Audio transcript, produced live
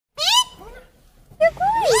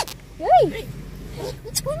Hi.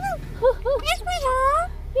 Yes, my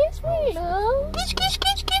love. Yes, my love. Kiss, kiss,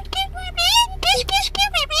 kiss, kiss, kiss, baby. Kiss, kiss, kiss,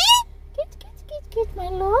 baby. Kiss, kiss, kiss, kiss, my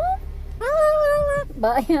love.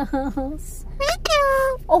 Bye, House. Thank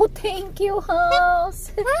you. Oh, thank you,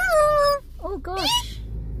 House. Oh, gosh.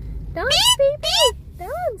 Dance, baby.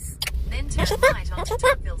 Dance. Then turn right onto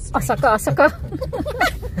Turnville Street. Asaka, asaka.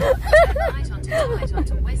 Turn right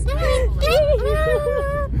onto West Coast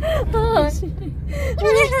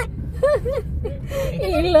Boulevard.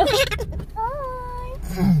 Ila. Hi.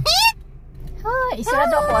 Hi.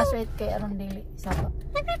 Isarado ako aswait kay Aron Dili. Isarado.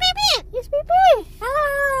 Yes, baby.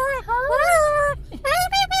 Hi. Hi. Hi,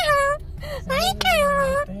 baby. Thank you.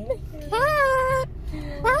 Hi.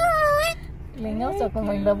 Hi. Lingaw sa kong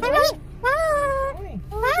may labo. Hi.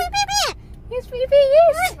 Hi, baby. Yes, baby.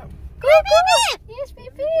 Yes. Go, go. Yes,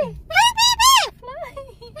 baby. Hi, baby. Fly.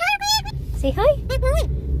 Hi, baby. Say hi.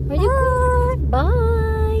 Where you go?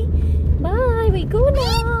 Bye. Bye. We go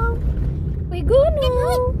now. We go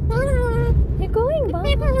now. You're going.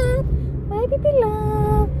 Bye. Bye, baby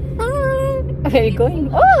love. Where are you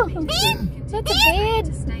going? Oh, that's a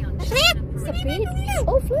bed. It's a bed.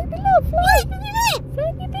 Oh, fly, baby love. Fly.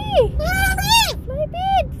 Fly, baby. Fly,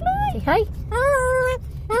 bed. Fly. Say hi.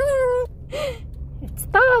 It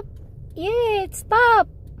stopped. Yeah, it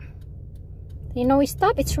stopped. You know, we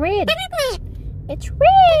stop. It's red. It's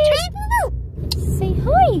red. Say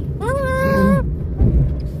hi.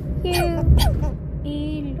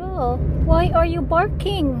 Hello. Why are you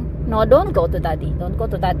barking? No, don't go to daddy. Don't go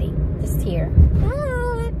to daddy. Just here.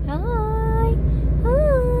 Hi. Hi.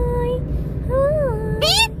 Hi.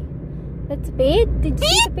 Hi. That's bed. Did you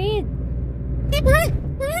see the bed?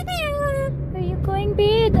 Where are you going,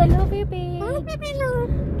 bed? I love you, babe.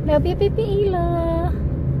 Love you, baby Ila.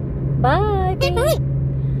 Bye, babe.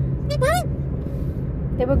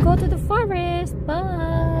 They will go to the forest.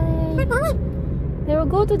 Bye. They will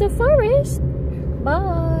go to the forest.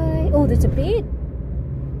 Bye. Oh, there's a bed.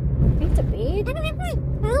 It's a bed.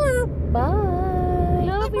 Bye.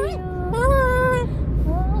 Love you. Oh,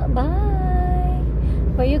 bye.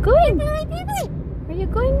 Where are you going? Where are you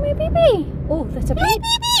going, my baby? Oh, that's a bed.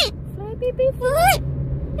 Fly, baby, fly.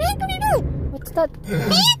 What's that?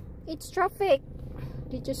 It's traffic.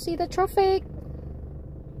 Did you see the traffic?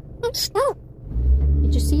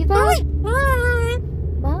 Did you see that? Bye.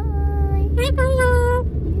 Bye.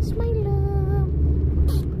 Yes, my love.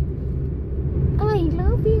 I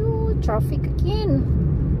love you. Traffic again.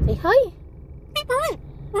 Say hi.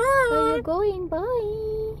 Where are you going?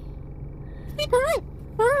 Bye.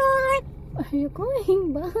 Where are you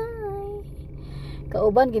going? Bye.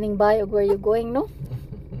 Kauban gining bye. Where are you going, no?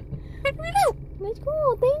 Let's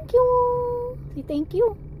go. Thank you. Say thank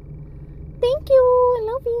you. Thank you. I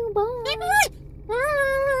love you. Bye.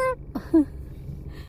 Bye.